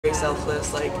very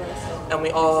selfless, and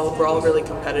we're all really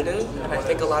competitive, and I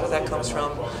think a lot of that comes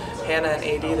from Hannah and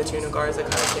AD, the two new guards that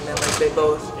kind of came in. They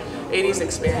both, AD's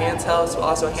experience helps, but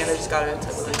also Hannah just got into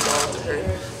really well to her.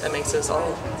 That makes us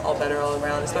all better all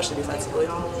around, especially defensively.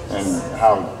 And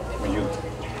how, when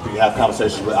you have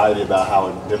conversations with Ivy about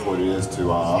how difficult it is to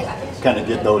kind of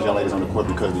get those young ladies on the court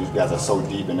because you guys are so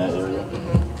deep in that area?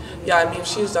 Yeah, I mean,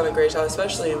 she's done a great job,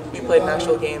 especially we played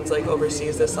actual games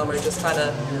overseas this summer, just kind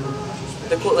of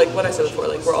what I said before,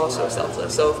 we're all so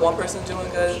selfless. So if one person's doing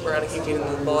good, we're going to keep feeding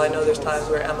them the ball. I know there's times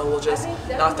where Emma will just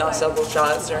knock down several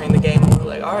shots during the game, and we're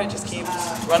like, all right, just keep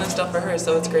running stuff for her.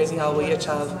 So it's crazy how we each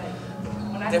have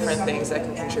different things that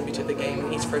can contribute to the game,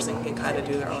 and each person can kind of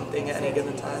do their own thing at any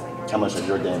given time. How much has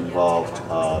your game evolved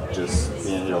just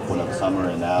being here for another summer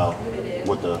and now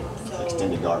with the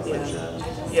extended guard play?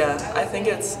 Yeah, I think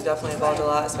it's definitely evolved a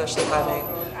lot, especially having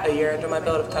a year under my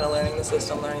belt of kind of learning the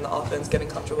system, learning the offense, getting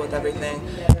comfortable with everything,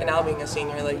 and now being a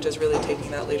senior, just really taking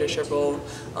that leadership role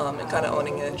and kind of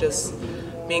owning it, just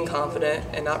being confident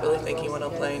and not really thinking when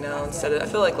I'm playing now. Instead of, I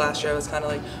feel like last year I was kind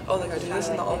of oh, I do this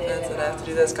in the offense and I have to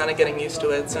do this, kind of getting used to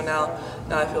it. So now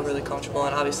I feel really comfortable,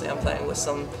 and obviously I'm playing with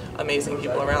some amazing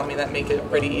people around me that make it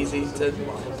pretty easy to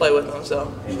play with them.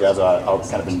 So you guys are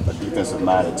kind of a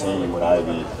defensive-minded team with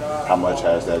Ivy. How much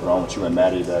has that grown with you and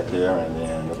Maddie back there, and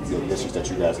then the additions that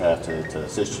you guys have to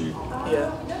assist you?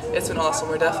 Yeah, it's been awesome.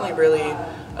 We're definitely really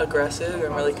aggressive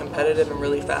and really competitive and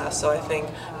really fast. So I think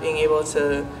being able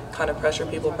to kind of pressure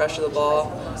people, pressure the ball,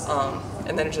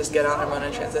 and then just get out and run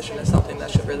in transition is something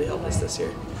that should really help us this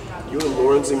year. You and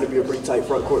Lauren seem to be a pretty tight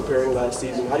front court pairing last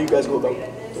season. How do you guys go about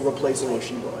replacing what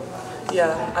she brought?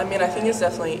 Yeah, I mean, I think it's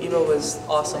definitely, Ebo was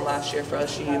awesome last year for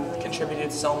us. She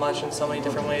contributed so much in so many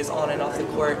different ways on and off the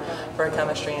court for her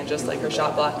chemistry and just her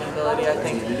shot blocking ability. I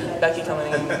think Becky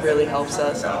coming in really helps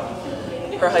us.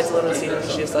 Her height's a little season,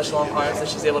 she has such long arms that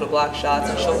she's able to block shots,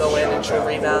 and she'll go in and she'll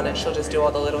rebound and she'll just do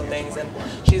all the little things, and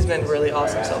she's been really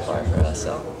awesome so far for us.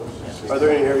 So. Are there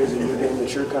any areas in your game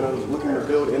that you're kind of looking to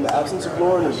build in the absence of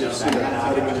Lauren, or just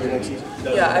heading into the next season?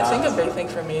 Yeah, I think a big thing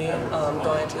for me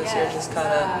going into this year is just kind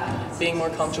of being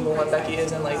more comfortable when Becky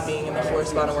isn't being in the fourth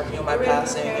spot and working on my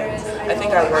passing. And I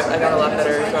think I got a lot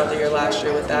better throughout the year last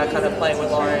year with that, kind of playing with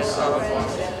Lauren.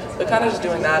 But kind of just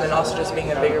doing that, and also just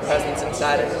being a bigger presence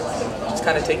inside and just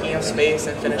kind of taking up space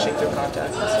and finishing through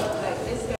contact.